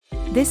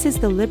This is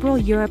the Liberal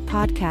Europe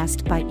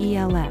podcast by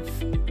ELF,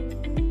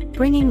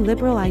 bringing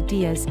liberal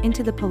ideas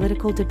into the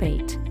political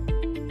debate,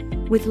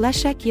 with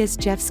Leszek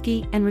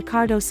Jazdzewski and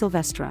Ricardo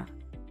Silvestre.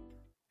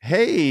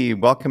 Hey,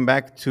 welcome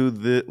back to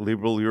the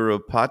Liberal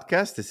Europe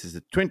podcast. This is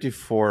the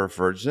 24th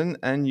version,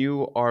 and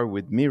you are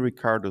with me,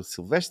 Ricardo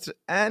Silvestre,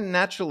 and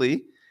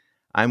naturally,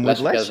 I'm with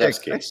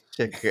Leszek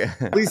Leszek.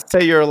 Leszek. Please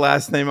say your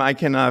last name. I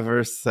can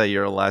never say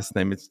your last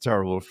name. It's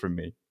terrible for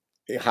me.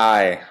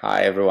 Hi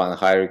everyone.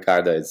 Hi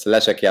Ricardo. It's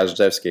Leszek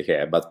Jazdzewski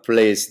here, but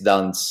please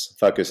don't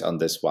focus on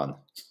this one.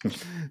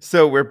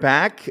 So we're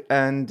back,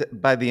 and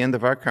by the end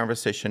of our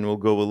conversation, we'll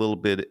go a little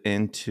bit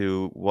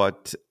into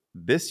what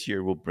this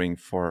year will bring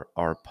for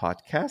our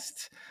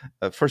podcast.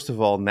 First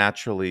of all,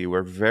 naturally,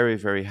 we're very,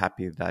 very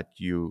happy that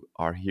you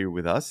are here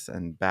with us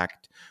and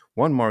backed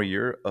one more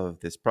year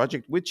of this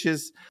project, which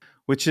is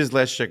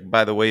Leszek,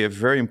 by the way, a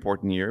very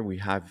important year. We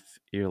have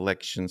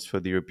elections for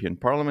the European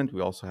Parliament.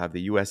 We also have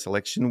the US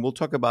election. We'll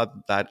talk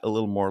about that a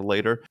little more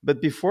later.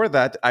 But before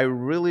that, I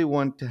really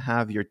want to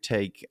have your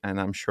take,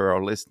 and I'm sure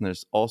our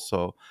listeners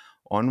also,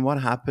 on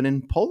what happened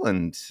in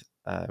Poland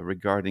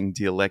regarding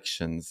the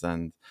elections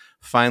and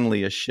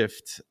finally a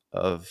shift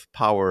of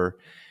power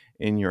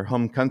in your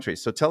home country.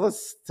 So tell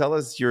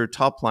us your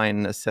top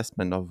line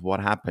assessment of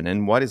what happened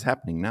and what is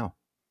happening now.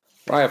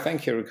 Right,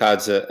 thank you,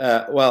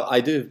 Ricardo. Well,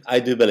 I do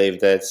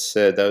believe that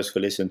those who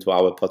listen to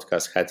our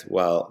podcast had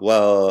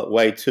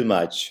way too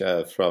much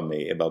from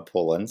me about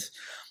Poland.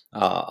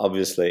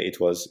 Obviously, it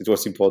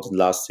was important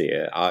last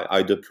year.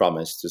 I do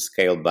promise to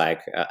scale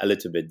back a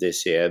little bit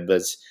this year,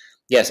 but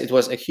yes, it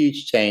was a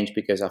huge change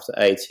because after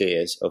 8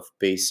 years of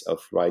peace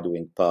of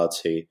right-wing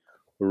party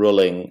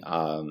ruling,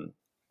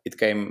 it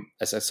came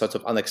as a sort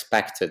of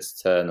unexpected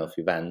turn of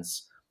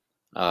events.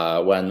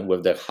 When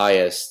with the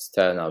highest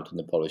turnout in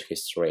the Polish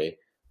history,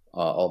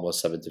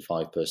 almost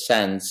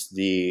 75%,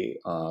 the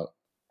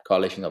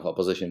coalition of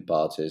opposition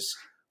parties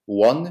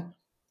won,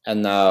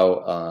 and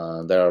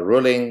now they are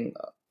ruling.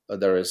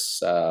 There is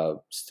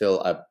still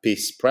a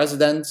peace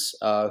president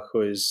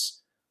who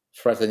is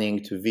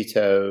threatening to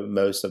veto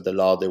most of the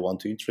law they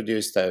want to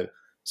introduce.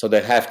 So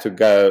they have to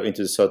go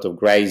into the sort of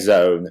grey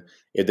zone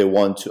if they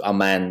want to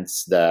amend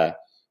the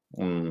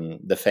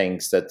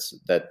things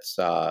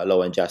that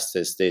Law and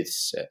Justice did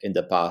in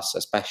the past,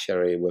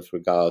 especially with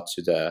regard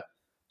to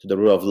the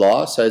rule of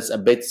law. So it's a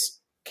bit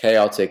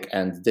chaotic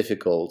and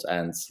difficult,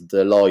 and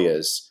the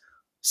lawyers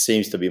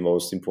seems to be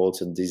most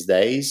important these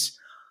days.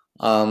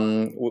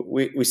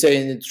 We see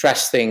an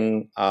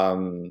interesting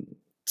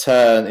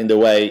turn in the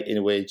way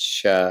in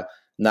which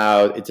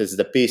now it is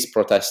the peace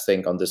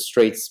protesting on the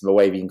streets,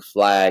 waving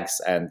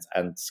flags and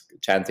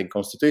chanting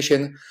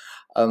Constitution.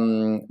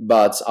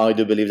 But I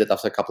do believe that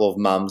after a couple of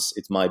months,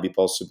 it might be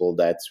possible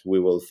that we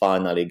will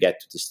finally get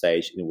to the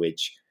stage in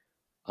which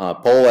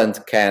Poland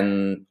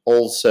can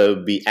also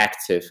be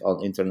active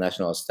on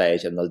international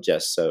stage and not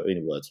just so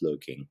inward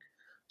looking.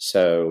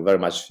 So very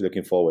much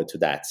looking forward to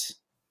that.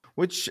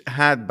 Which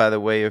had, by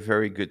the way, a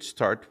very good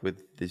start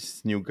with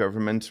this new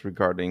government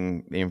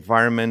regarding the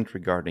environment,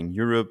 regarding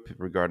Europe,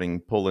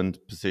 regarding Poland's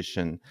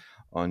position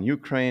on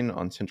Ukraine,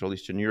 on Central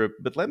Eastern Europe.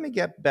 But let me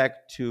get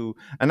back to,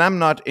 and I'm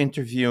not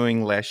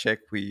interviewing Leszek.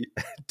 We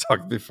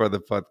talked before the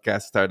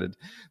podcast started.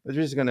 We're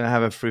just going to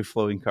have a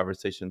free-flowing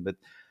conversation. But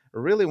I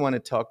really want to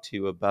talk to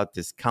you about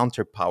this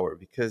counterpower,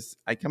 because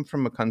I come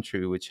from a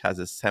country which has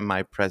a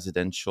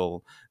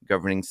semi-presidential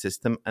governing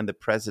system, and the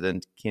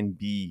president can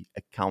be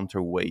a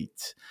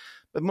counterweight,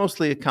 but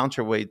mostly a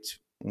counterweight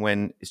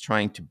when it's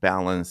trying to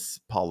balance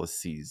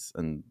policies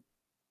and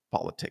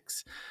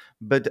politics.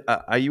 But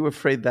are you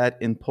afraid that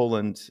in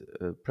Poland,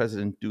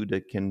 President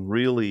Duda can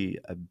really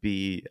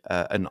be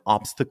an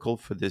obstacle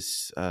for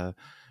this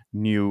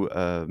new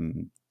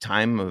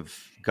time of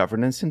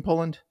governance in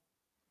Poland?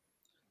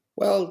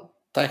 Well,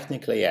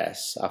 technically,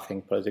 yes. I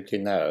think politically,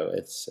 no.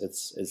 It's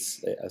as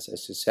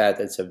you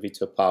said, it's a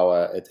veto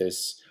power. It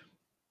is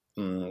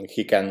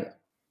he can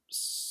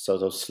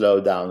sort of slow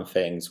down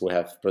things. We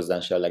have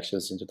presidential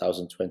elections in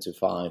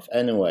 2025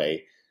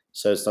 anyway,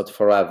 so it's not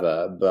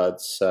forever.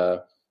 But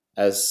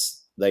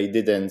as they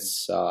didn't,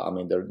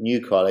 the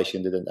new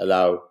coalition didn't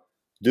allow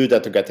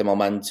Duda to get the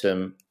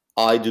momentum.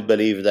 I do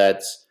believe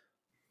that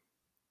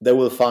they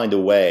will find a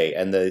way,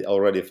 and they're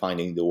already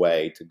finding the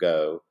way to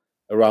go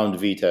around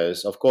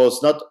vetoes. Of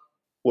course, not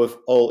with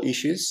all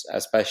issues,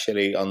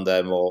 especially on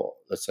the more,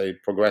 let's say,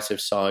 progressive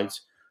side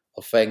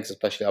of things,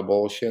 especially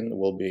abortion,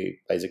 will be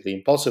basically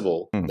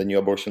impossible, the new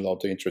abortion law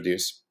to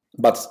introduce.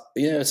 But,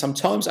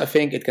 sometimes I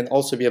think it can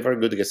also be a very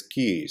good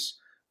excuse,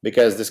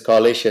 because this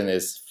coalition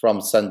is from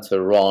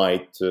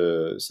center-right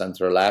to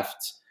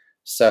center-left.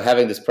 So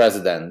having this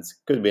president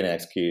could be an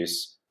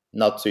excuse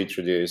not to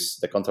introduce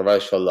the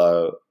controversial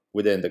law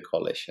within the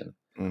coalition.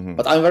 Mm-hmm.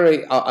 But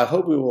I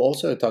hope we will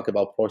also talk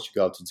about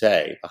Portugal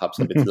today, perhaps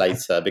a bit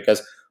later,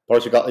 because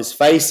Portugal is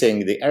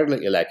facing the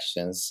early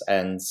elections,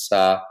 and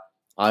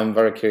I'm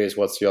very curious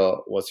what's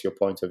your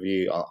point of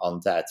view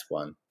on that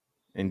one.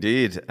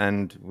 Indeed,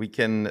 and we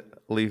can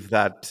leave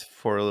that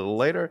for a little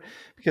later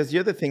because the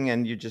other thing,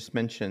 and you just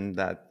mentioned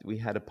that we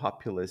had a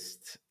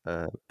populist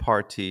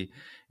party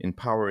in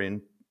power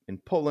in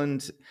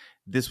Poland.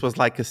 This was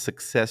like a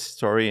success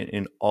story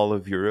in all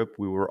of Europe.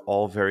 We were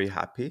all very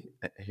happy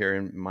here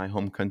in my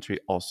home country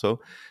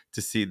also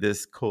to see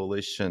this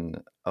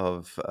coalition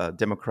of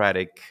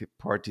democratic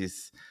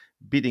parties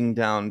beating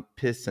down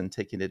PiS and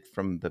taking it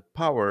from the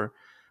power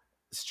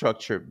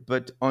structure.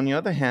 But on the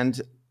other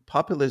hand,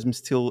 populism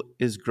still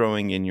is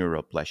growing in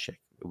Europe, Leszek.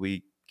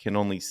 We can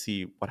only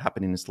see what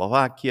happened in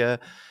Slovakia,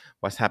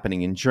 what's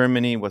happening in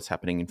Germany, what's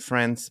happening in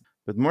France,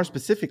 but more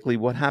specifically,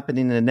 what happened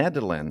in the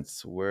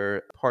Netherlands,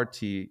 where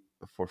Party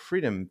for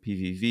Freedom,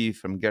 PVV,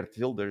 from Geert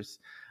Wilders,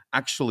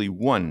 actually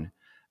won.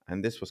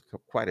 And this was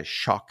quite a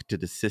shock to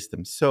the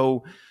system.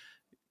 So,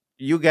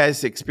 you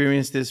guys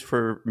experienced this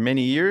for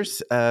many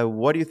years.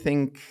 What do you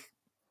think,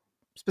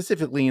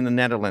 specifically in the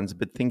Netherlands,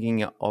 but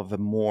thinking of a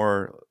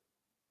more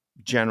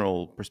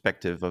general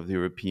perspective of the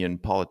European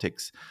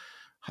politics,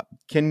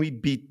 can we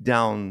beat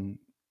down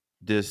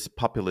this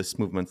populist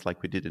movements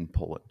like we did in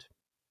Poland?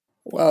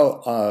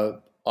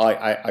 Well,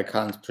 I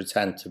can't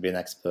pretend to be an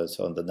expert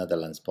on the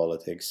Netherlands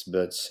politics,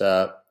 but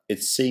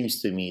it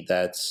seems to me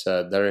that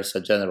there is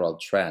a general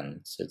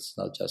trend. It's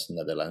not just in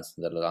Netherlands.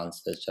 The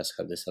Netherlands that just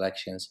have these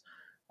elections,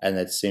 and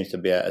it seems to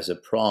be a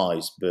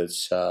surprise. But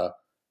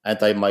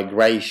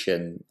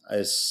anti-migration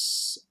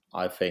is,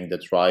 I think, the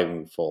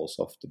driving force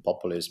of the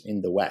populism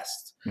in the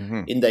West.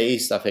 Mm-hmm. In the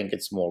East, I think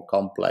it's more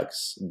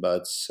complex,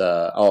 but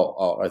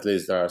or at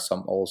least there are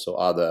some also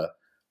other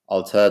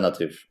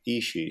alternative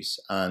issues,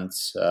 and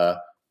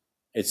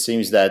it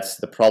seems that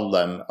the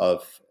problem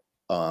of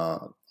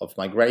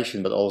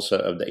migration, but also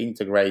of the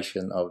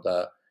integration of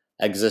the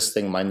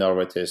existing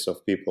minorities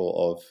of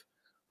people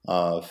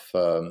of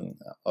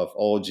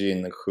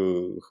origin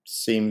who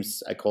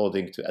seems,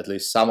 according to at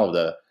least some of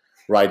the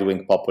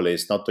right-wing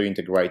populists, not to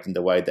integrate in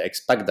the way they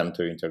expect them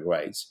to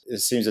integrate. It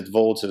seems that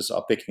voters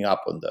are picking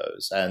up on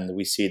those, and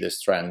we see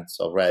this trend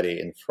already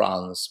in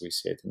France, we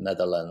see it in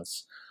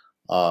Netherlands.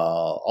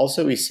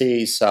 Also, we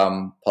see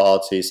some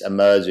parties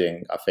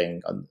emerging, I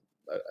think,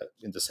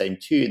 in the same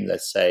tune,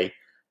 let's say,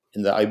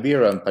 in the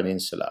Iberian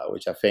Peninsula,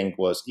 which I think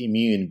was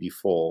immune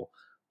before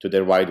to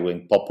the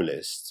right-wing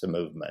populist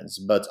movements.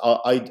 But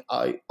I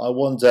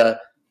wonder,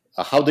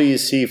 how do you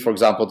see, for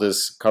example,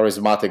 this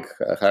charismatic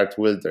Geert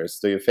Wilders?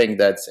 Do you think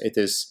that it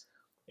is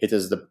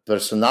the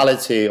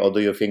personality, or do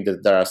you think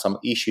that there are some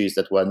issues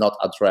that were not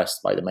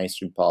addressed by the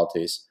mainstream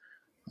parties?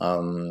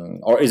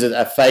 Or is it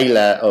a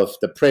failure of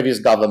the previous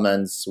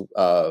governments?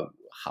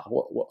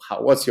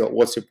 What's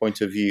your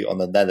point of view on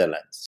the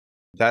Netherlands?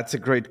 That's a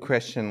great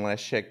question,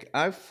 Leszek.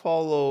 I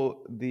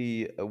follow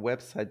the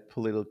website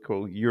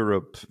Political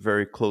Europe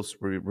very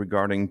closely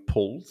regarding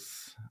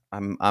polls.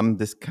 I'm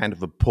this kind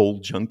of a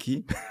poll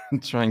junkie,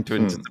 trying to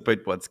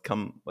anticipate what's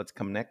come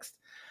next.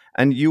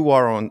 And you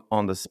are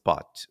on the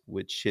spot,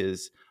 which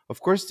is, of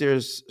course,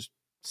 there's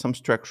some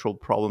structural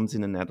problems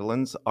in the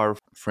Netherlands. Our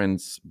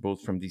friends,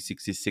 both from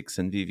D66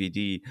 and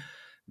VVD,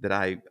 that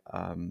I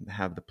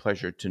have the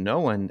pleasure to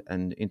know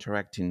and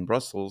interact in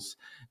Brussels,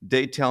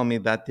 they tell me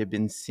that they've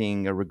been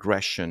seeing a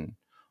regression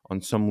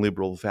on some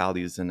liberal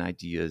values and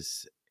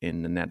ideas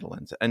in the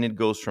Netherlands. And it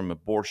goes from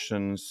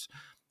abortions,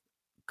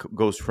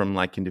 goes from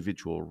like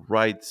individual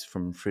rights,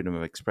 from freedom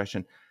of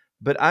expression.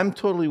 But I'm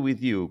totally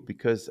with you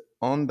because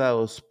on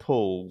those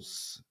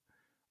polls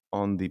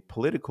on the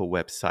political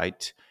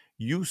website,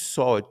 you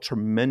saw a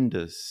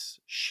tremendous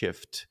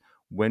shift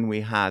when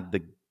we had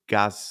the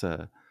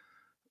Gaza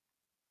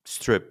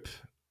Strip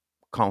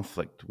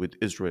conflict with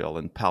Israel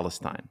and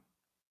Palestine.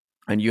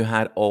 And you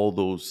had all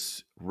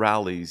those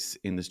rallies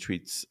in the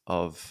streets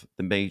of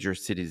the major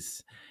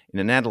cities in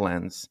the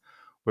Netherlands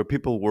where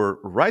people were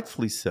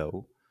rightfully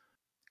so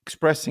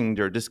expressing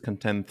their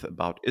discontent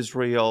about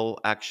Israel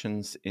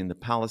actions in the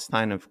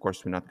Palestine. Of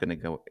course, we're not going to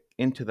go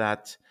into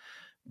that.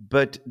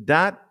 But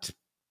that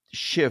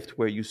shift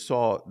where you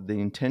saw the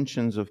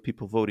intentions of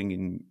people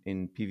voting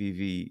in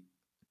PVV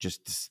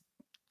just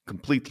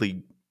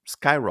completely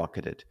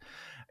skyrocketed,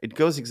 it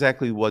goes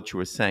exactly what you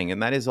were saying.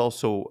 And that is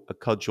also a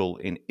cudgel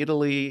in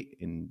Italy,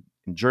 in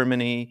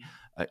Germany,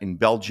 in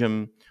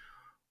Belgium.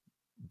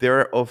 There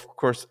are, of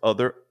course,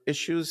 other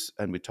issues,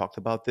 and we talked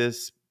about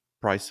this: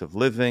 price of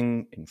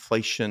living,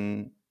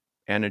 inflation,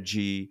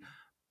 energy.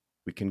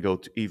 We can go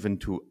to even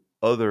to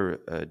other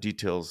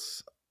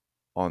details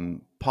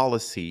on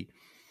policy.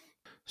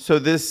 So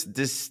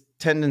this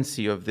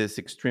tendency of this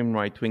extreme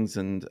right wings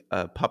and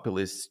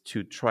populists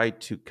to try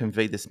to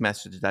convey this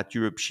message that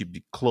Europe should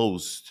be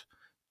closed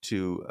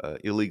to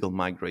illegal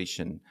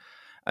migration,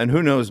 and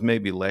who knows,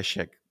 maybe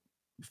Leszek,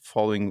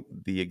 following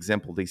the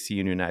example they see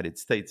in the United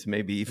States,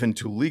 maybe even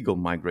to legal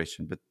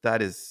migration. But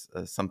that is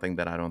something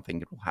that I don't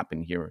think it will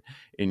happen here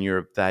in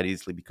Europe that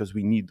easily, because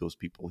we need those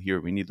people here.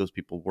 We need those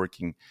people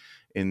working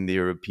in the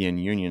European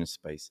Union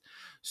space.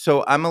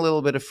 So I'm a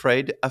little bit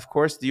afraid. Of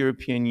course, the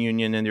European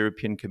Union and the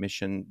European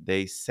Commission,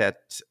 they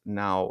set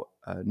now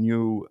a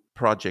new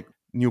project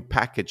new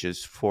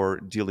packages for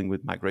dealing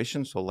with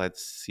migration. So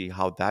let's see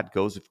how that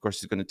goes. Of course,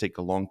 it's going to take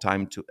a long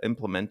time to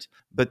implement,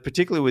 but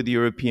particularly with the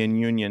European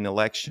Union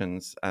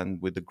elections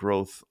and with the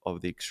growth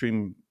of the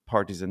extreme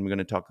parties, and we're going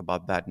to talk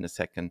about that in a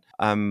second.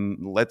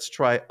 Let's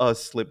try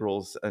us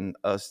liberals and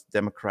us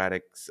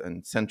democrats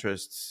and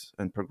centrists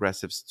and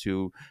progressives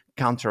to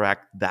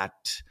counteract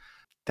that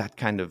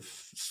kind of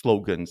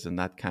slogans and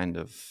that kind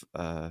of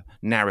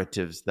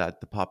narratives that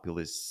the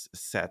populists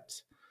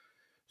set.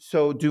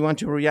 So, do you want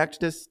to react to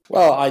this?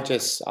 Well, I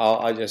just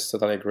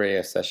totally agree,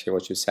 especially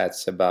what you said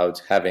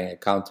about having a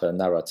counter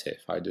narrative.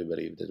 I do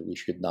believe that we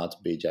should not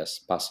be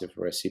just passive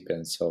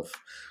recipients of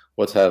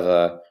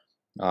whatever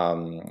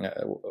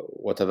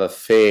whatever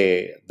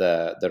fear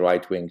the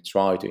right wing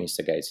try to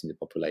instigate in the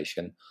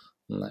population.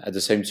 At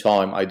the same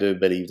time, I do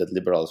believe that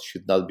liberals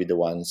should not be the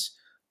ones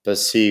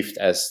perceived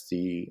as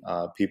the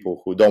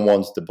people who don't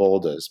want the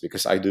borders,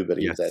 because I do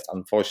believe that Yes.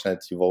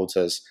 unfortunately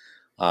voters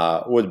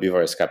would be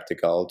very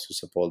skeptical to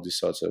support this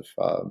sort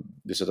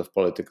of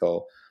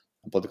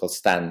political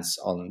stance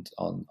on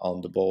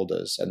the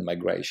borders and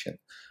migration.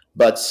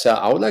 But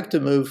I would like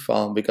to move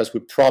on, because we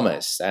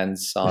promised, and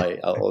I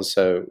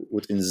also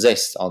would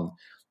insist on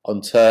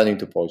turning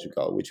to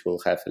Portugal, which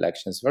will have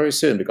elections very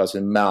soon, because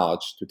in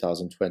March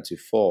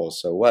 2024,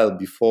 so well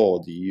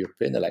before the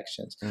European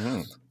elections.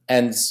 Hmm.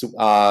 And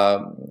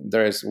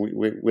there is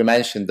we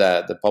mentioned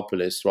the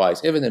populist right,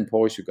 even in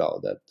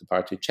Portugal, the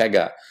party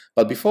Chega.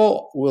 But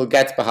before we'll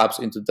get perhaps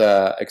into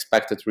the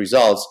expected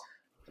results,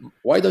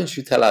 why don't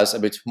you tell us a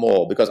bit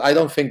more? Because I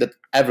don't think that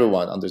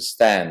everyone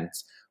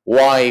understands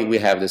why we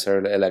have this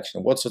early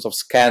election. What sort of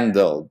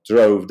scandal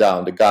drove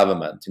down the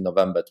government in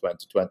November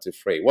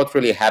 2023? What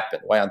really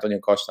happened? Why Antonio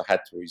Costa had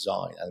to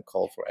resign and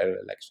call for early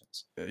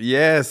elections?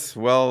 Yes,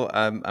 well,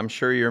 I'm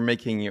sure you're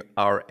making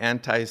our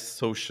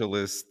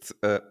anti-socialist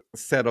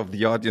set of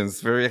the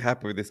audience very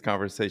happy with this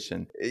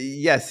conversation.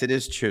 Yes, it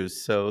is true.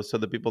 So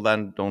the people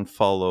that don't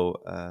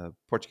follow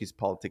Portuguese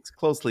politics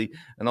closely,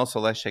 and also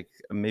Leszek,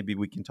 maybe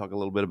we can talk a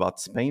little bit about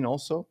Spain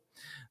also.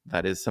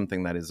 That is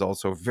something that is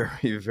also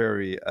very,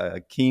 very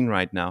keen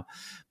right now.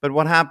 But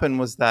what happened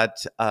was that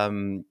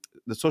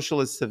the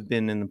socialists have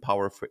been in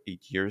power for 8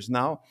 years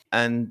now,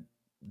 and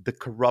the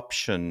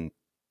corruption,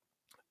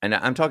 and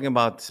I'm talking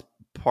about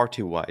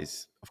party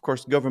wise. Of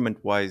course,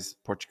 government wise,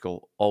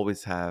 Portugal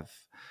always have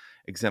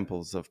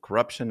examples of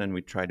corruption, and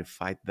we try to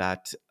fight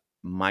that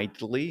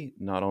mightily,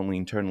 not only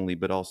internally,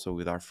 but also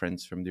with our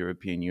friends from the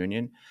European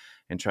Union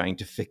and trying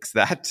to fix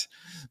that.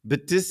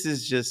 But this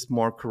is just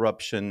more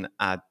corruption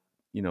at,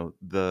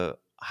 the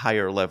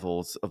higher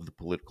levels of the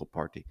political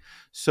party.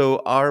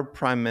 So our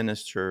prime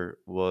minister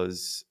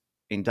was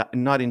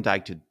not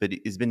indicted, but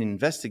has been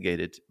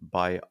investigated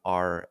by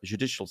our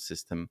judicial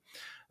system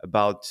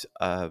about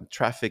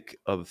traffic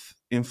of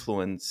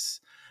influence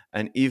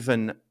and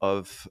even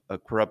of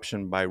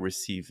corruption by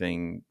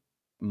receiving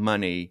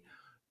money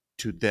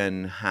to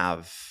then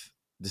have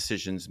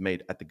decisions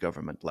made at the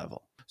government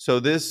level. So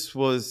this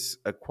was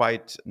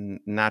quite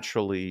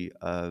naturally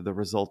the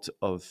result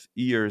of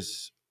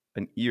years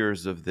and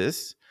years of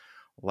this.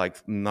 Like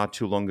not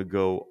too long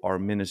ago, our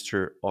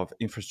Minister of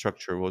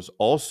Infrastructure was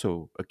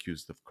also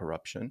accused of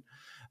corruption.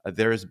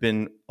 There has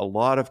been a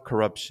lot of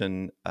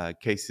corruption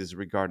cases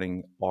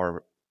regarding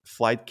our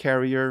flight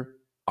carrier,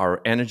 our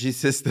energy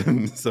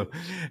system. So,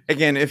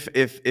 again,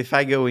 if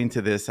I go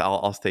into this,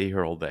 I'll stay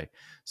here all day.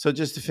 So,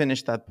 just to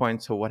finish that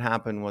point, so what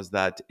happened was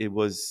that it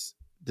was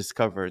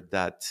discovered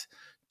that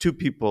two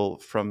people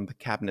from the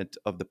cabinet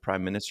of the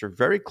prime minister,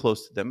 very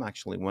close to them,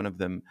 actually, one of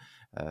them,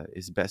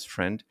 his best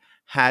friend,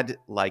 had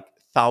like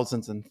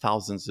thousands and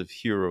thousands of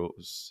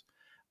euros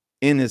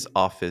in his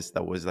office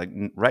that was like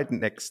right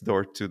next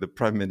door to the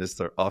prime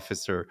minister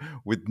officer,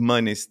 with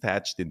money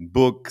stashed in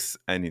books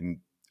and in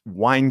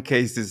wine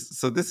cases.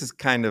 So this is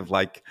kind of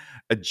like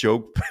a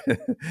joke, but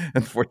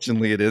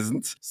unfortunately it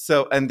isn't.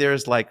 So, and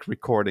there's like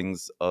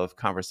recordings of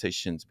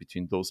conversations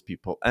between those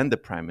people and the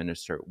prime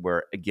minister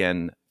where,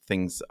 again,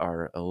 things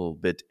are a little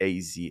bit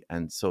hazy,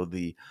 and so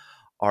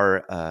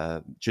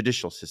our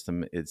judicial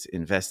system is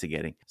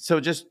investigating. So,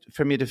 just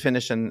for me to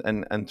finish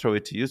and throw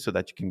it to you so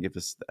that you can give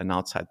us an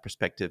outside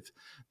perspective,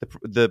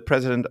 the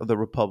president of the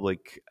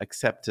republic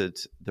accepted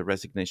the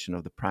resignation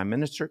of the prime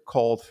minister,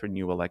 called for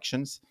new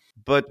elections.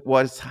 But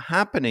what's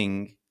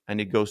happening,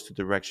 and it goes to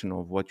the direction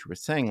of what you were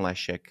saying,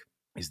 Leszek,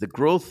 is the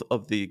growth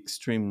of the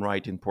extreme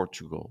right in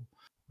Portugal,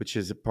 which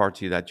is a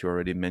party that you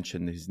already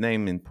mentioned. His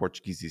name in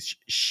Portuguese is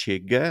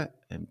Chega,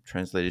 and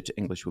translated to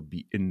English would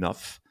be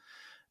enough.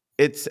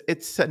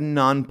 It's a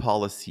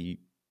non-policy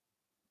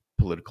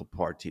political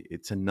party.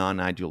 It's a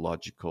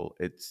non-ideological.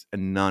 It's a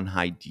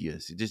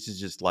non-ideas. This is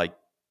just like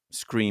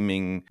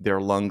screaming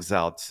their lungs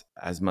out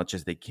as much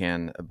as they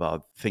can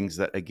about things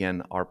that,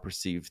 again, are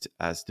perceived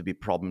as to be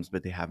problems,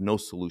 but they have no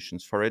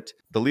solutions for it.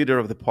 The leader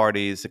of the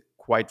party is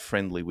quite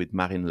friendly with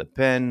Marine Le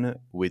Pen,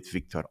 with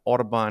Viktor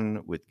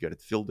Orban, with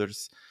Geert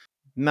Wilders.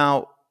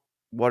 Now,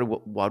 what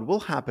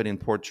will happen in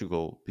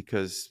Portugal,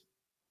 because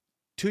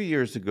 2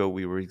 years ago,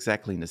 we were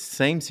exactly in the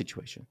same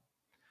situation,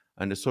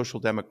 and the Social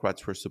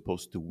Democrats were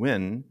supposed to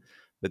win,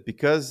 But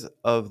because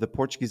of the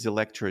Portuguese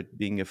electorate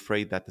being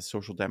afraid that the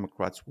Social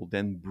Democrats will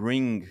then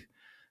bring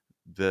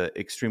the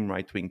extreme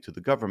right wing to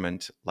the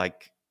government,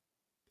 like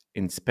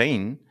in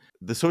Spain,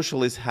 the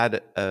socialists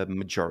had a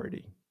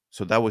majority.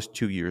 So that was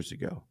 2 years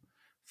ago.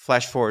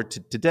 Flash forward to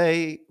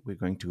today, we're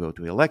going to go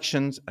to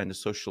elections, and the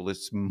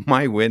socialists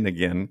might win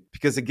again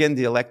because, again,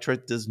 the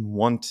electorate doesn't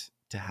want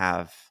to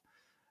have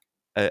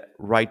a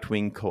right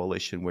wing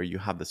coalition where you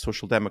have the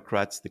Social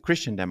Democrats, the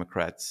Christian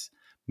Democrats,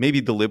 maybe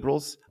the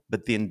liberals,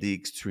 but then the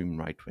extreme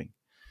right wing.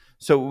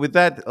 So, with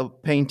that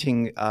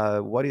painting,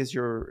 what is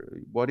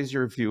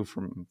your view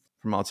from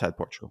outside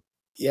Portugal?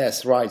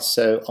 Yes, right.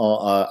 So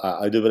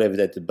I do believe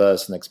that it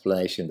bears an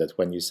explanation that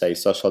when you say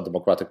Social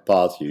Democratic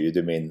Party, you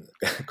do mean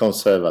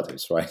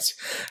conservatives, right?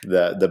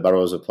 The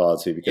Barroso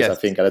Party, because I Yes,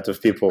 think a lot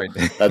of people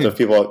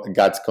right.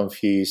 got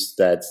confused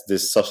that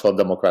this Social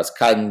Democrats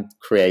can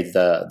create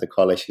the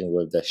coalition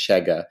with the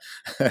Chega,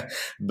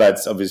 but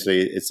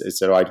obviously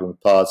it's a right wing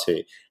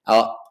party.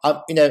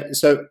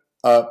 So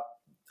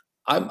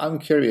I'm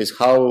curious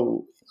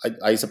how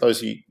I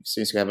suppose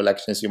since you have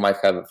elections, you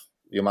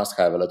must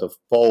have a lot of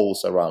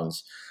polls around.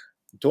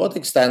 To what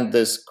extent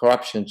does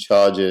corruption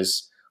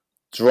charges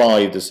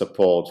drive the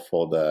support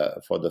for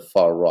the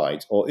far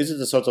right, or is it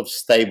a sort of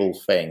stable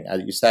thing?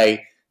 And you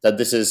say that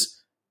this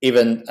is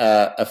even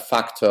a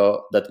factor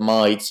that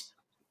might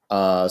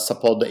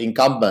support the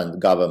incumbent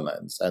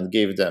governments and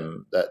give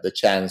them the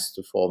chance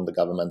to form the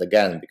government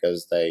again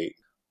because they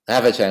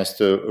have a chance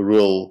to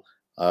rule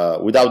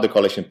without the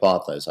coalition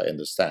partners, I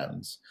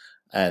understand.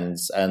 And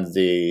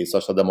the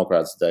Social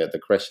Democrats, the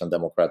Christian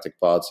Democratic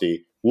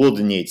Party, would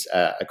need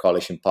a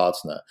coalition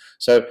partner.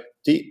 So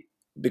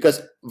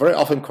because very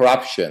often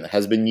corruption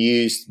has been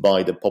used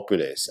by the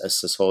populists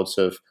as a sort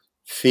of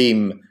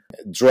theme,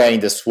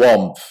 drain the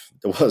swamp.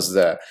 There was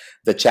the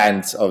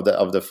chant of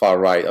the far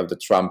right of the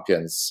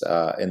Trumpians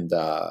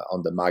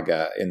on the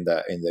MAGA in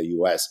the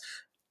US.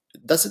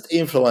 Does it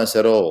influence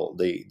at all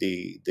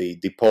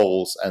the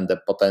polls and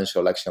the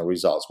potential election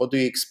results? What do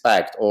you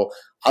expect, or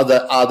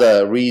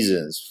other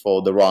reasons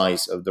for the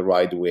rise of the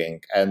right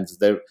wing? And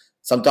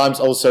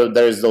sometimes also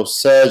there is those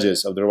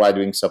surges of the right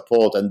wing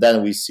support, and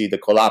then we see the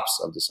collapse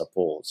of the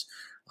support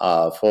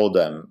for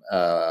them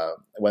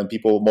when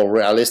people more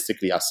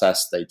realistically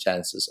assess their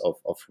chances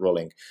of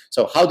ruling.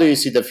 So, how do you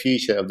see the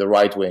future of the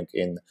right wing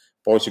in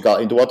Portugal?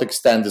 And to what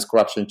extent does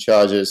corruption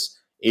charges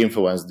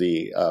influence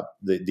the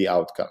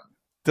outcome?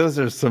 Those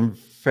are some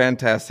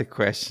fantastic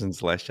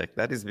questions, Leszek.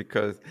 That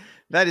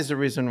is the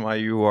reason why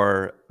you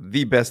are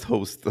the best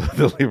host of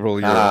the Liberal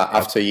Eurocast.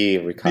 After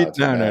you, Ricardo,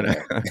 No, no, no,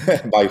 no.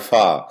 no. By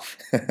far.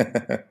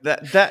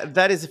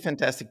 That is a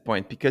fantastic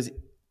point because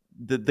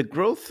the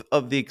growth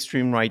of the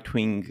extreme right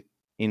wing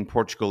in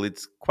Portugal,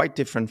 it's quite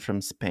different from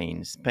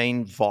Spain.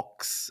 Spain,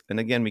 Vox, and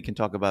again we can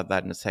talk about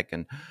that in a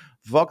second.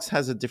 Vox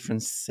has a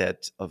different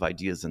set of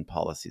ideas and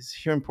policies.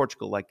 Here in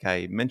Portugal, like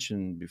I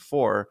mentioned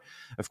before,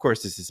 of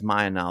course this is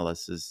my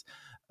analysis.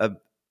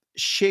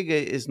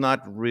 Chega is not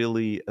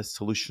really a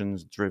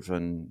solutions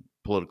driven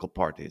political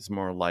party. It's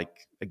more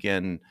like,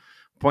 again,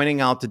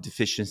 pointing out the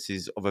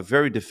deficiencies of a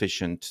very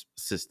deficient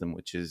system,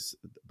 which is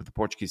the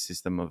Portuguese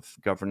system of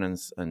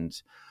governance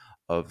and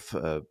of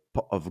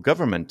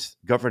governance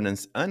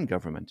and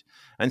government,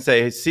 and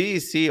say,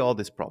 see all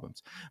these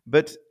problems.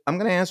 But I'm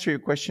going to answer your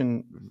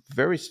question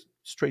very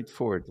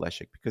straightforward,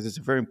 Leszek, because it's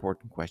a very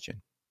important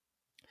question.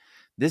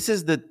 This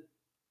is the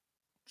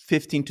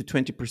 15 to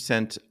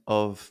 20%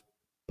 of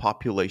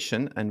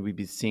population, and we've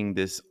been seeing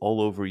this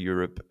all over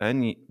Europe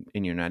and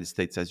in the United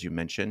States, as you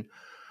mentioned,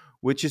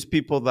 which is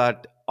people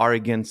that are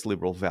against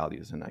liberal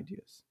values and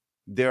ideas.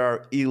 They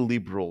are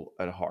illiberal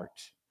at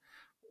heart.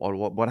 Or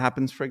what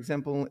happens, for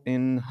example,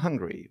 in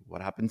Hungary,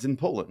 what happens in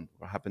Poland,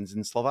 what happens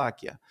in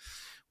Slovakia,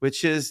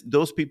 which is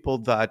those people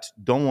that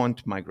don't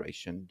want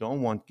migration,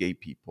 don't want gay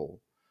people,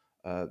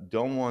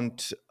 don't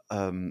want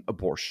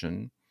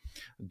abortion,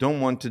 don't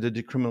want the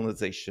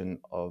decriminalization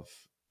of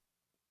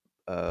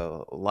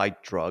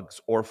light drugs,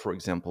 or, for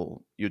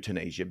example,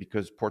 euthanasia,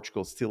 because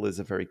Portugal still is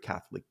a very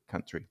Catholic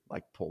country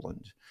like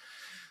Poland.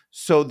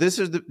 So these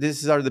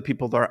are the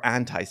people that are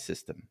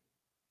anti-system,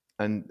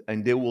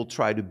 and they will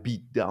try to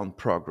beat down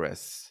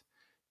progress,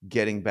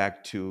 getting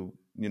back to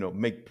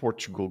make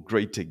Portugal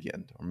great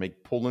again or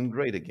make Poland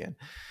great again.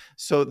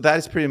 So that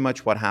is pretty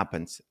much what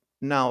happens.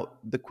 Now,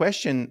 the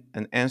question,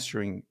 and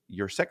answering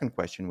your second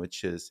question,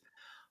 which is,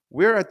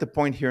 we're at the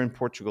point here in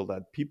Portugal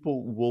that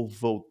people will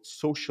vote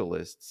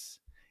socialists,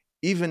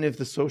 even if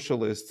the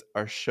socialists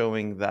are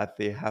showing that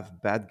they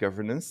have bad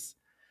governance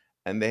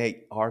and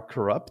they are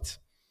corrupt,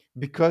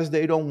 because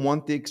they don't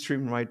want the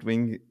extreme right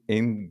wing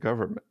in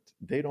government.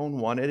 They don't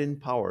want it in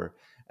power.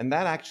 And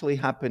that actually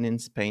happened in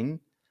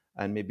Spain.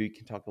 And maybe we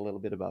can talk a little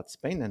bit about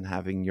Spain and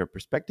having your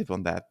perspective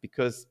on that,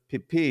 because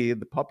PP,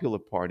 the Popular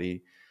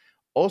Party,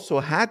 also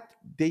had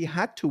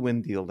to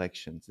win the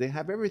elections. They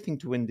have everything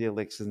to win the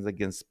elections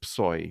against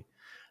PSOE.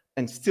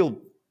 And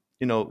still,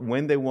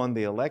 when they won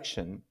the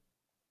election,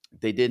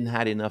 they didn't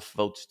had enough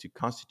votes to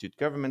constitute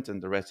government,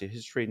 and the rest is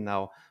history.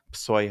 Now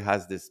PSOE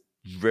has this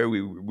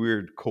very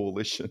weird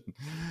coalition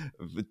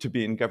to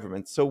be in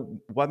government. So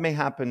what may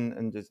happen,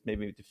 and just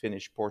maybe to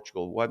finish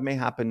Portugal, what may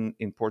happen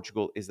in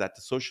Portugal is that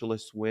the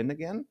socialists win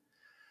again,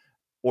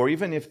 or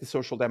even if the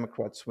social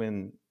democrats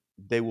win,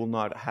 they will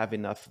not have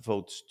enough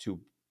votes to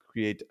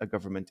create a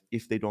government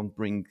if they don't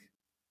bring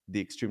the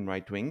extreme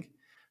right wing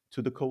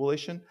to the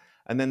coalition.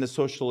 And then the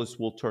socialists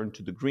will turn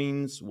to the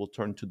Greens, will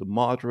turn to the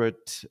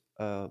moderate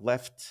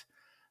left,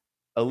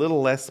 a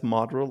little less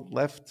moderate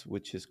left,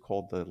 which is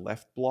called the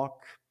left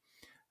bloc,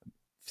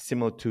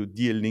 similar to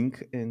Die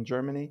Linke in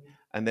Germany,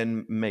 and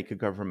then make a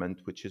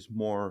government which is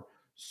more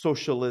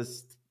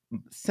socialist,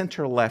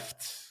 center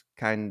left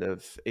kind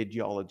of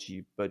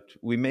ideology. But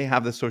we may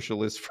have the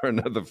socialists for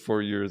another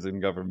 4 years in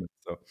government.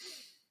 So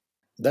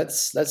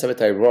That's a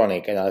bit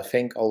ironic, and I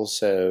think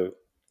also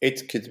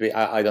it could be.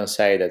 I don't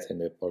say that in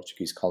the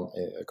Portuguese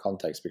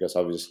context, because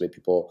obviously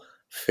people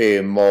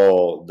fear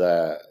more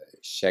the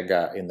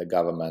Chega in the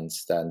government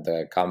than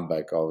the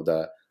comeback of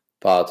the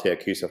party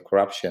accused of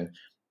corruption.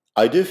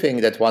 I do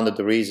think that one of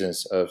the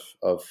reasons of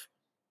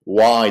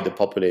why the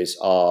populists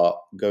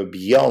go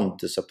beyond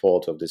the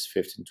support of this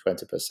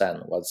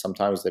 15-20%, while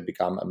sometimes they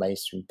become a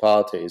mainstream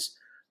parties.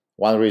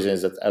 One reason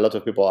is that a lot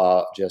of people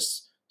are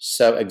just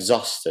so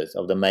exhausted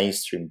of the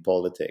mainstream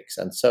politics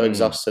and so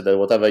exhausted that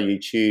whatever you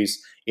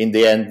choose, in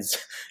the end,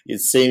 it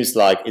seems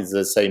like it's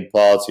the same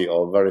party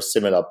or very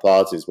similar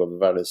parties with a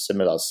very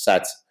similar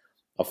set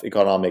of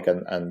economic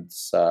and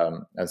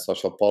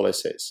social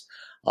policies.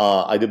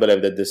 I do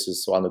believe that this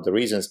is one of the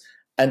reasons.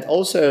 And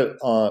also,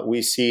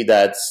 we see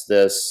that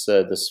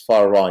this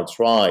far right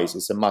rise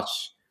is a much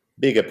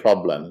bigger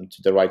problem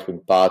to the right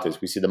wing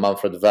parties. We see the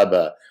Manfred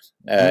Weber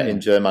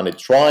in Germany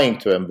trying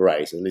to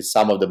embrace at least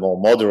some of the more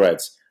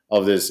moderate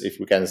of this, if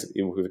we can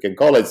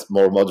call it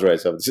more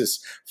moderate, of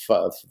this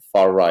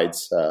far right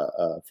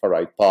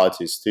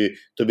parties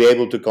to be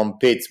able to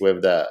compete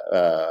with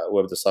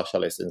the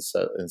socialists in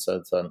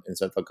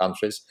certain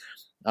countries.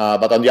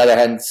 But on the other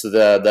hand,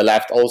 the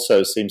left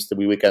also seems to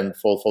be weakened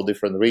for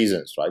different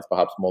reasons, right?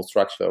 Perhaps more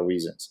structural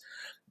reasons.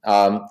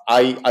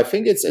 I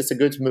think it's a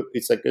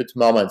good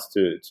moment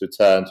to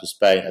turn to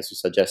Spain, as you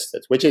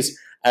suggested, which is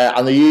an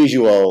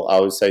unusual, I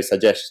would say,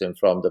 suggestion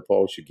from the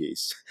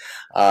Portuguese.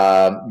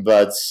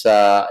 But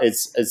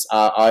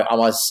I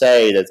must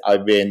say that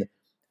I've been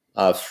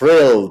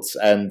thrilled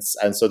and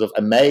sort of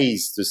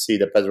amazed to see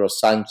the Pedro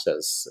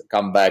Sanchez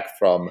come back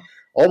from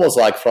almost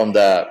like from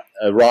the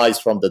rise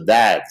from the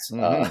dead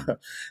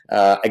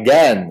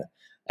again.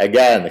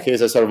 Again,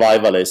 he's a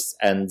survivalist,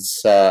 and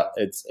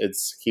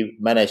he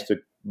managed to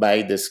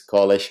make this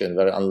coalition,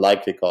 very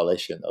unlikely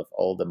coalition of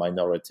all the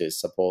minorities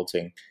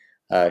supporting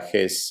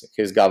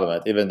his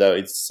government, even though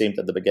it seemed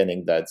at the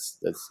beginning that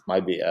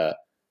might be a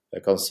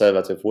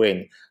conservative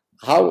win.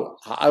 How,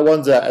 I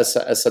wonder, as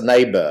a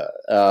neighbor,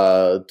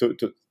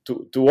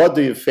 to what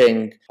do you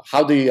think?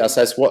 How do you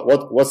assess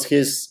what's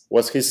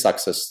his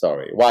success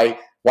story? Why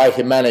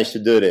he managed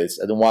to do this,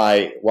 and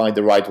why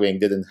the right wing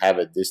didn't have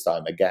it this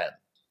time again?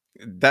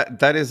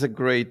 that is a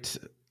great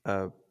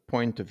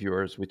point of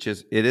yours, which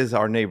is it is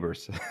our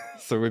neighbors,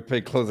 so we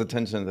pay close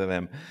attention to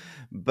them.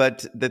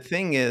 But the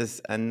thing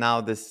is, and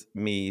now this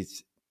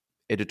means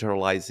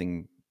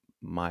editorializing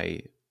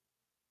my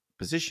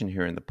position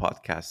here in the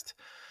podcast.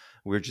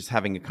 We're just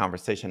having a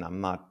conversation.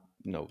 I'm not,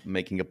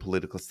 making a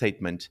political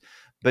statement.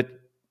 But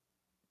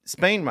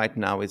Spain right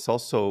now is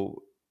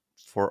also,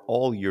 for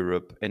all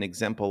Europe, an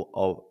example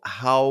of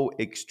how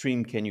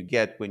extreme can you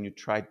get when you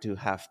try to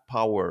have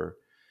power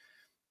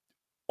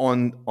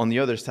on the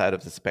other side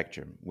of the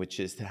spectrum, which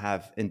is to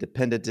have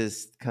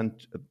independentist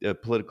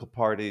political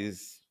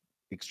parties,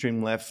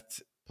 extreme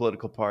left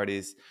political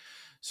parties.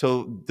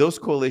 So those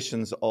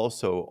coalitions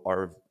also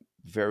are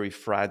very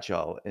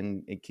fragile,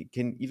 and it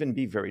can even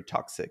be very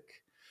toxic.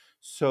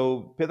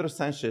 So Pedro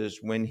Sanchez,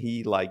 when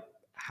he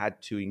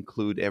had to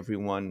include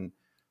everyone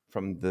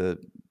from the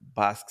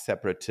Basque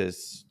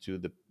separatists to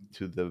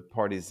the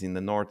parties in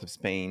the north of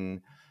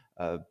Spain,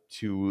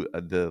 to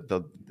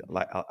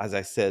as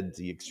I said,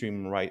 the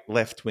extreme right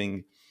left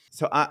wing.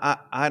 So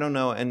I don't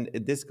know, and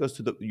this goes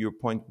to your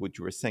point, which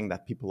you were saying,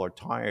 that people are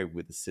tired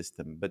with the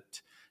system,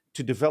 but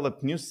to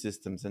develop new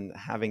systems and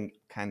having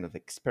kind of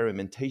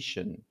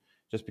experimentation,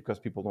 just because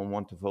people don't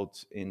want to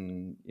vote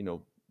in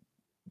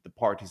the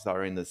parties that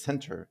are in the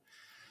center,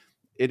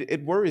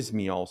 it worries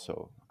me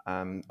also.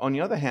 On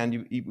the other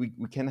hand,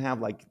 we can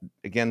have,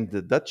 again,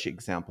 the Dutch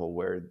example,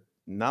 where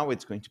now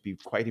it's going to be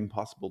quite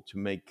impossible to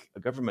make a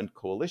government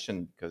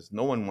coalition because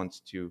no one wants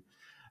to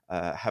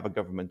have a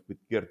government with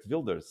Geert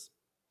Wilders.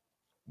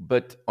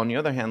 But on the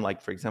other hand,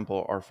 for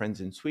example, our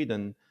friends in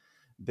Sweden,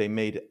 they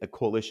made a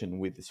coalition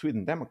with the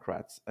Sweden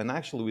Democrats and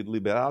actually with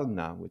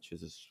Liberalerna, which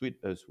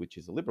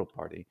is a liberal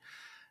party,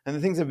 and the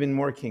things have been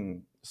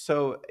working.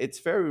 So it's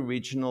very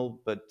regional,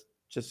 but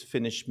just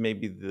finish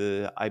maybe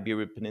the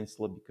Iberian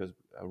Peninsula, because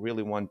I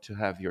really want to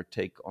have your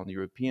take on the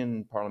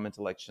European Parliament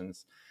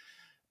elections.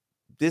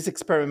 This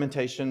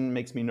experimentation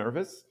makes me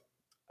nervous.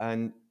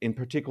 and in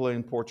particular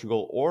in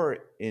Portugal or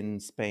in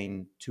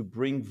Spain, to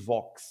bring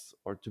Vox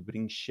or to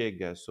bring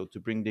Chega, so to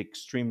bring the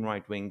extreme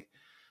right wing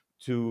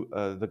to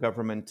the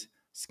government,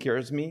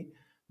 scares me.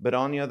 But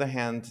on the other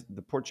hand,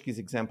 the Portuguese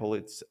example,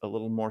 it's a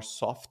little more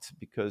soft,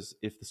 because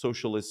if the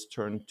socialists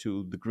turn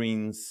to the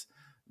Greens,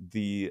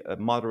 the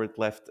moderate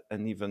left,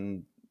 and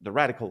even the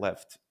radical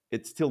left,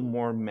 it's still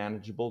more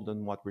manageable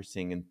than what we're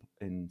seeing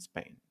in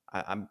Spain.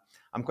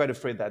 I'm quite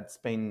afraid that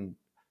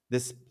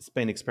this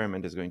Spain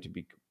experiment is going to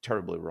be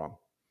terribly wrong.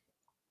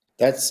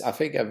 That's, I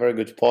think, a very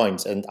good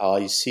point, and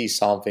I see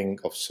something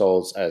of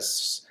sorts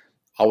as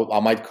I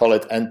might call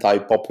it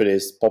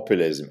anti-populist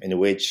populism, in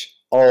which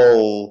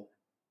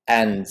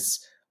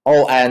ends,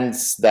 all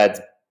ends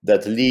that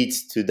lead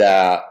to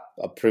the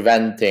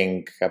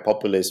preventing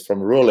populists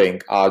from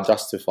ruling are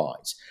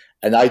justified,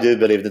 and I do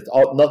believe that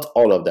not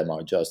all of them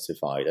are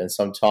justified, and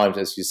sometimes,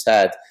 as you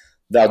said,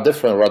 there are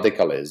different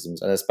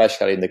radicalisms, and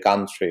especially in the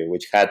country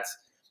which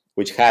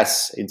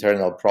has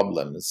internal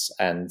problems,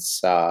 and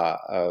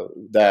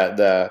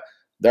there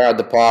are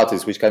the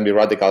parties which can be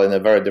radical in a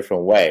very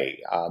different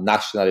way,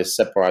 nationalist,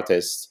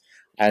 separatist,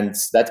 and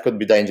that could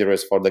be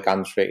dangerous for the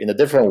country in a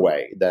different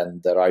way than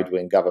the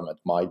right-wing government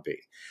might be.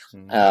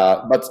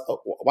 But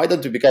why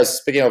don't you? Because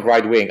speaking of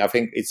right-wing, I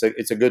think it's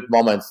a good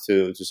moment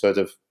to sort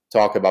of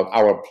talk about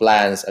our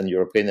plans and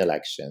European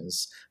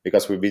elections,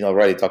 because we've been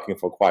already talking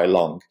for quite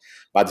long.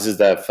 But this is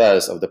the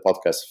first of the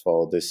podcast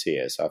for this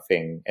year, so I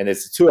think, and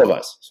it's two of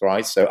us,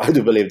 right? So I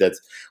do believe that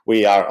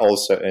we are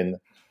also in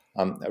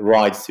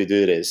right to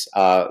do this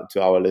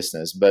to our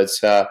listeners. But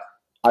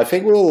I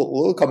think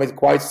we'll commit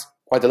quite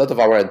a lot of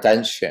our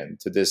attention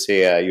to this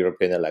year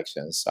European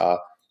elections.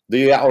 Do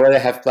you already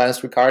have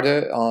plans,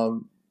 Ricardo,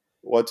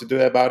 what to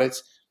do about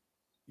it?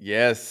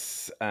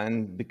 Yes,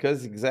 and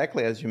because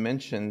exactly as you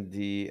mentioned,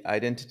 the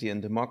Identity and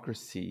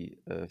Democracy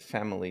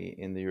family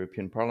in the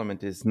European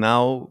Parliament is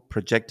now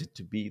projected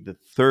to be the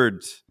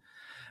third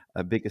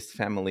biggest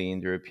family in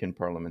the European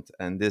Parliament.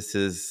 And this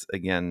is,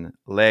 again,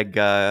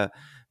 Lega,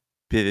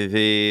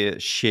 PVV,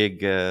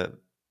 Chega,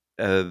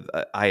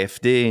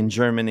 AfD in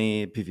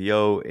Germany,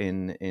 PVO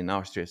in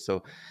Austria.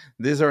 So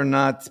these are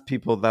not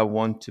people that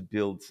want to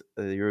build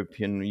a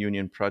European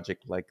Union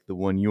project like the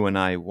one you and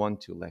I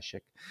want to,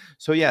 Leszek.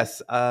 So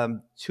yes,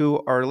 to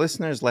our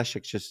listeners,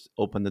 Leszek just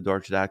opened the door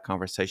to that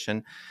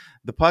conversation.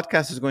 The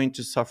podcast is going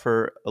to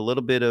suffer a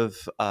little bit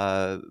of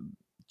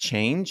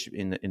change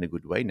in a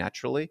good way,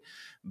 naturally.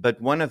 But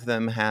one of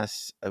them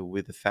has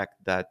with the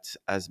fact that,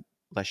 as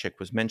Leszek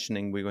was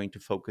mentioning, we're going to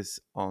focus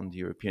on the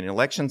European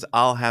elections.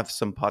 I'll have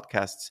some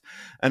podcasts,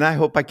 and I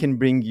hope I can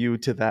bring you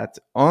to that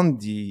on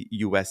the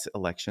US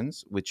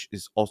elections, which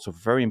is also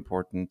very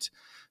important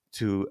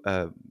to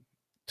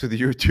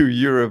to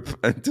Europe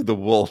and to the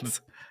world,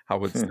 I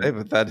would say.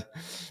 But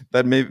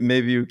that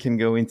maybe you can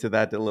go into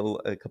that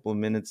a couple of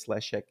minutes,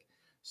 Leszek.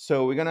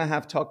 So we're gonna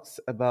have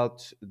talks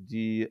about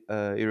the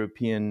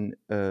European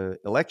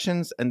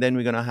elections, and then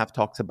we're gonna have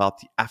talks about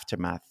the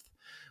aftermath,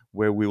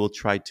 where we will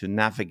try to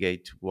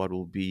navigate what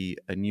will be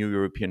a new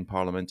European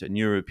Parliament, a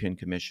new European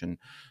Commission,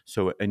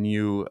 so a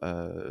new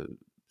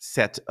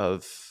set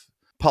of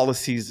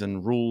policies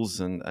and rules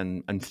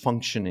and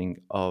functioning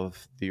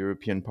of the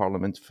European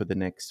Parliament for the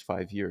next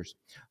 5 years.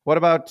 What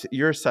about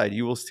your side?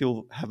 You will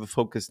still have a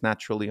focus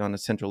naturally on the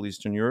Central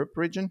Eastern Europe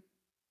region?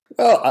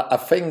 Well, I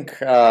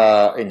think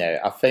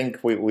I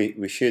think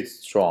we should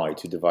try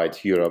to divide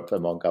Europe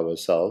among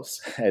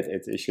ourselves.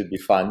 It should be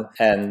fun,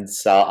 and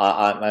so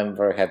I'm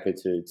very happy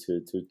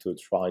to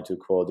try to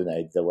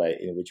coordinate the way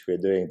in which we're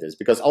doing this,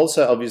 because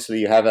also obviously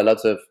you have a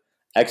lot of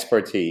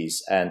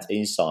expertise and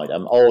insight.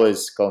 I'm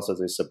always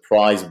constantly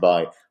surprised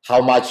by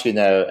how much you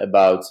know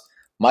about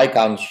my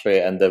country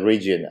and the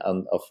region,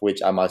 and of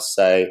which I must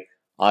say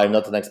I'm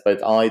not an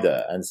expert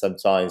either. And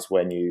sometimes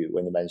when you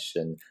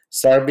mention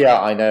Serbia,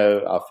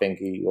 I think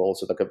you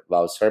also talk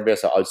about Serbia,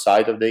 so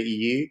outside of the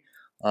EU.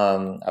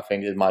 I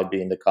think it might be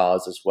in the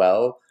cards as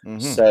well. Mm-hmm.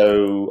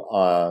 So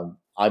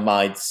I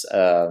might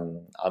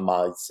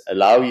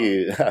allow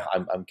you.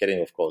 I'm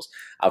kidding, of course.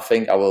 I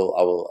think I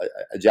will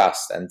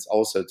adjust and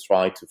also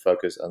try to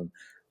focus on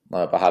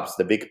perhaps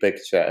the big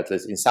picture, at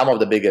least in some of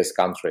the biggest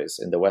countries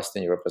in the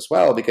Western Europe as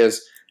well,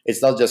 because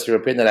it's not just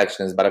European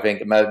elections, but I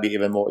think maybe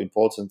even more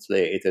importantly,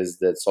 it is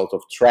the sort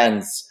of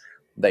trends,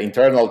 the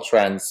internal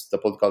trends, the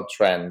political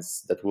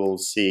trends that we'll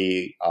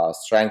see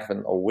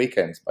strengthened or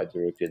weakened by the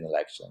European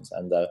elections,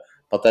 and the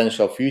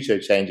potential future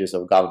changes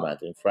of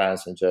government in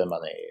France and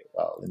Germany,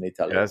 well, in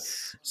Italy.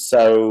 Yes.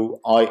 So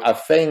I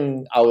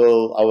think I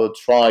will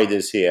try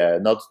this year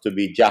not to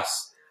be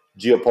just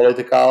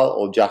geopolitical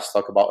or just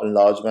talk about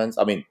enlargement.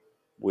 I mean,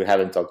 we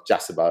haven't talked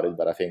just about it,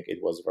 but I think it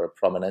was very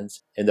prominent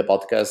in the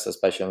podcast,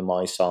 especially on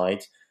my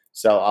side.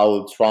 So I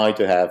will try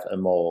to have a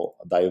more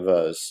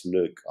diverse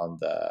look on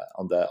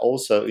the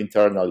also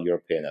internal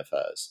European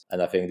affairs.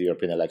 And I think the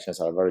European elections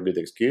are a very good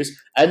excuse.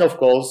 And of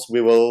course,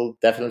 we will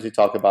definitely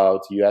talk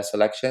about US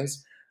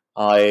elections.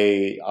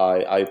 I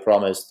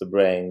promised to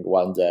bring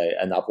one day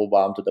an apple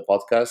bomb to the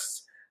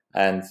podcast.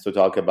 and to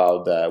talk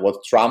about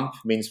what Trump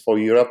means for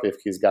Europe if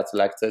he's got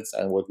elected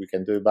and what we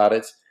can do about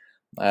it,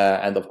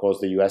 and of course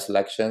the US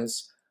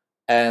elections.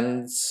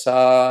 And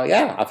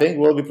I think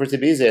we'll be pretty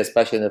busy,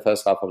 especially in the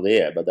first half of the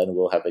year, but then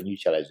we'll have new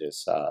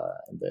challenges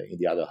in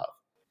the other half.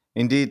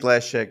 Indeed,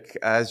 Leszek,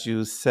 as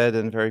you said,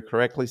 and very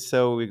correctly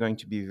so, we're going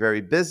to be very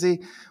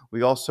busy.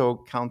 We're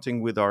also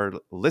counting with our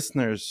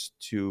listeners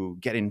to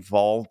get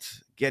involved,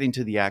 get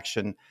into the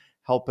action,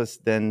 help us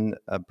then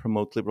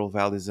promote liberal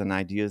values and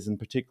ideas, in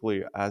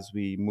particular as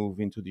we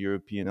move into the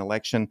European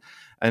election.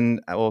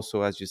 And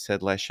also, as you said,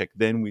 Leszek,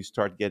 then we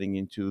start getting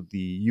into the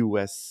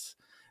US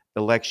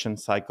election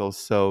cycle.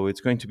 So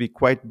it's going to be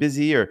quite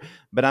busy here.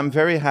 But I'm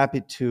very happy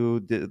to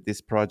do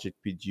this project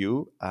with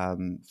you.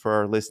 For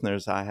our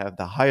listeners, I have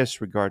the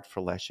highest regard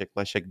for Leszek.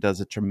 Leszek does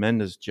a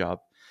tremendous job.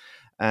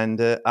 And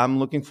I'm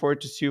looking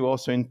forward to see you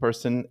also in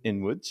person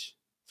in Łódź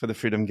for the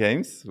Freedom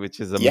Games, which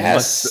is a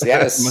must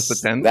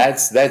attend.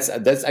 That's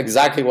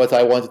exactly what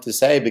I wanted to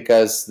say,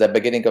 because the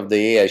beginning of the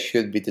year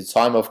should be the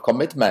time of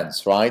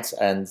commitments, right?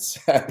 And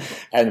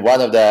and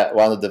one of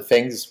the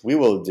things we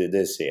will do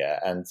this year,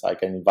 and I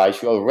can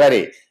invite you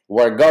already.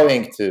 We're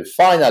going to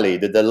finally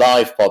do the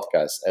live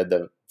podcast at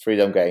the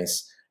Freedom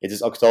Games. It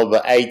is October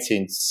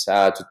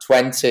 18th to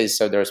 20th,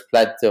 so there's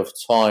plenty of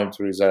time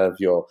to reserve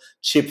your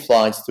cheap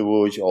flights to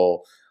Łódź,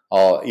 or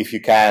if you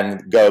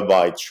can go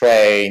by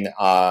train,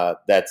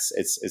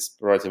 it's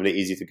relatively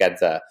easy to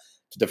get there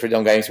to the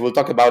Freedom Games. We'll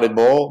talk about it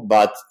more,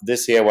 but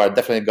this year we're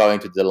definitely going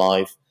to do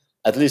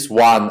at least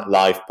one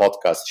live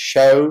podcast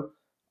show,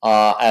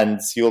 and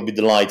you'll be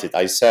delighted.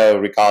 I saw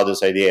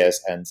Ricardo's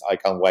ideas, and I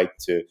can't wait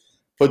to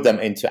put them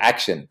into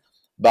action.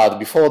 But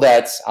before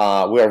that,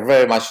 we are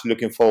very much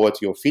looking forward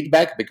to your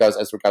feedback, because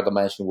as Ricardo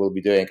mentioned, we'll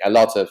be doing a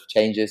lot of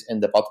changes in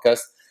the podcast.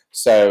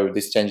 So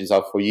these changes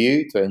are for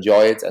you to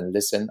enjoy it and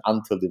listen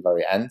until the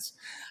very end.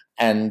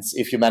 And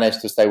if you manage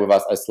to stay with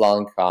us as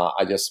long,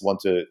 I just want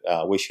to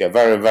wish you a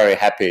very, very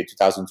happy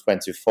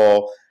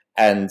 2024.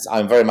 And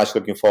I'm very much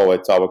looking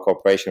forward to our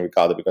cooperation,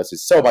 Ricardo, because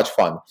it's so much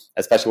fun,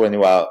 especially when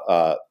you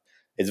are...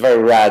 it's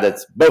very rare that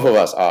both of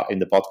us are in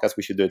the podcast.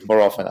 We should do it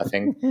more often, I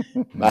think.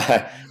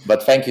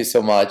 But thank you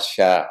so much,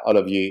 all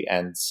of you.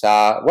 And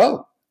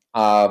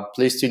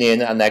please tune in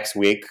next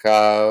week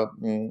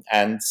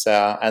and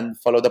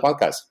follow the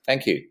podcast.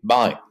 Thank you.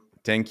 Bye.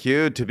 Thank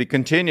you. To be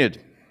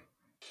continued.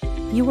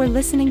 You were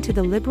listening to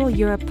the Liberal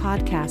Europe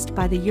podcast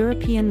by the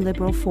European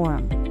Liberal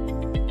Forum.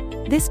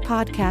 This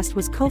podcast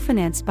was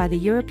co-financed by the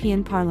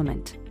European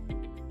Parliament.